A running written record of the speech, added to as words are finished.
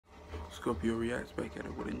Scorpio reacts back at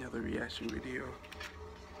it with another reaction video.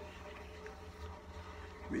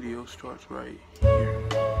 Video starts right here.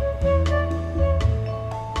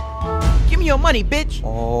 Give me your money, bitch.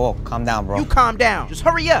 Oh, calm down, bro. You calm down. Just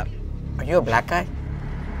hurry up. Are you a black guy?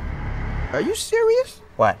 Are you serious?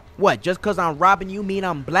 What? What, just because I'm robbing you mean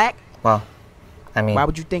I'm black? Well, I mean... Why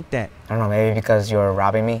would you think that? I don't know, maybe because you're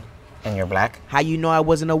robbing me and you're black? How you know I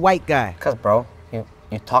wasn't a white guy? Because, bro,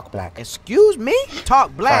 you talk black. Excuse me?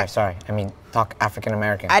 Talk black? Sorry. I mean, talk African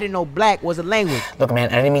American. I didn't know black was a language. Look, man,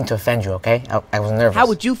 I didn't mean to offend you, okay? I was nervous. How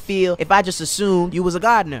would you feel if I just assumed you was a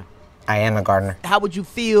gardener? I am a gardener. How would you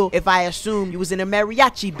feel if I assumed you was in a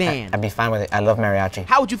mariachi band? I'd be fine with it. I love mariachi.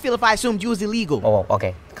 How would you feel if I assumed you was illegal? Oh,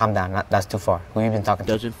 okay. Calm down. That's too far. Who you been talking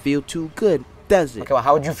to? Doesn't feel too good, does it? Okay, well,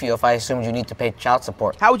 how would you feel if I assumed you need to pay child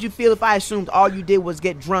support? How would you feel if I assumed all you did was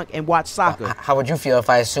get drunk and watch soccer? How would you feel if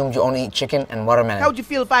I assumed you only eat chicken and watermelon? How would you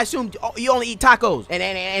feel if I assumed you only eat tacos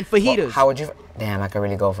and fajitas? Well, how would you... Damn, I could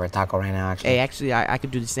really go for a taco right now, actually. Hey, actually, I could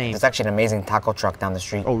do the same. There's actually an amazing taco truck down the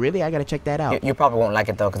street. Oh, really? I gotta check that out. You probably won't like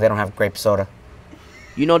it, though, because they don't have grape soda.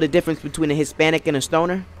 You know the difference between a Hispanic and a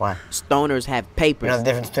stoner? What? Stoners have papers. You know the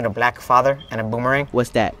difference between a black father and a boomerang?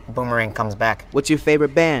 What's that? Boomerang comes back. What's your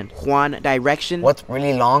favorite band? Juan Direction? What's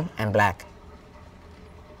really long and black?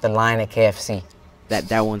 The line at KFC.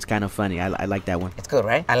 That one's kind of funny. I like that one. It's good,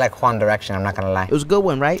 right? I like Juan Direction, I'm not gonna lie. It was a good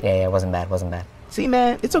one, right? Yeah, it wasn't bad. See,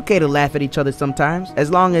 man, it's okay to laugh at each other sometimes,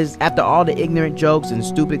 as long as after all the ignorant jokes and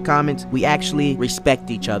stupid comments, we actually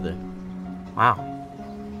respect each other. Wow.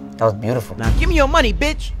 That was beautiful. Now, give me your money,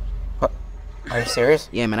 bitch! What? Are you serious?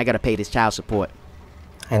 Yeah, man, I gotta pay this child support.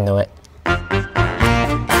 I knew it.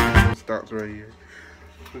 Stops right here.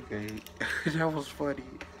 Okay, that was funny.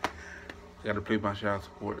 I gotta pay my child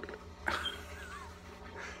support.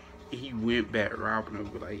 He went back robbing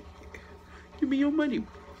him, like, give me your money.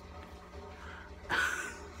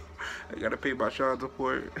 I gotta pay my child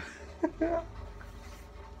support.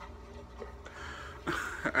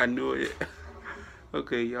 I knew it.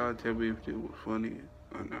 Okay, y'all tell me if it was funny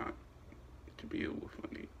or not. To me, it was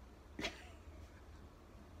funny.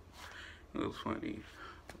 It was funny.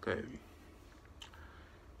 Okay.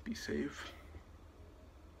 Be safe.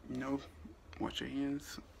 You know, wash your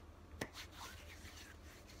hands.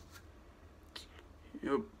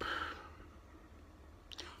 Yep.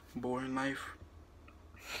 Boring life.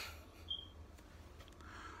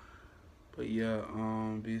 But yeah,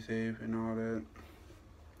 be safe and all that.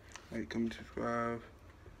 Like, comment, subscribe.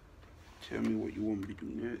 Tell me what you want me to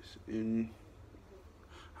do next. And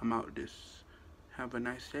I'm out this. Have a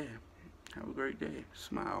nice day. Have a great day.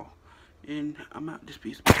 Smile. And I'm out this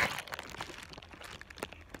piece.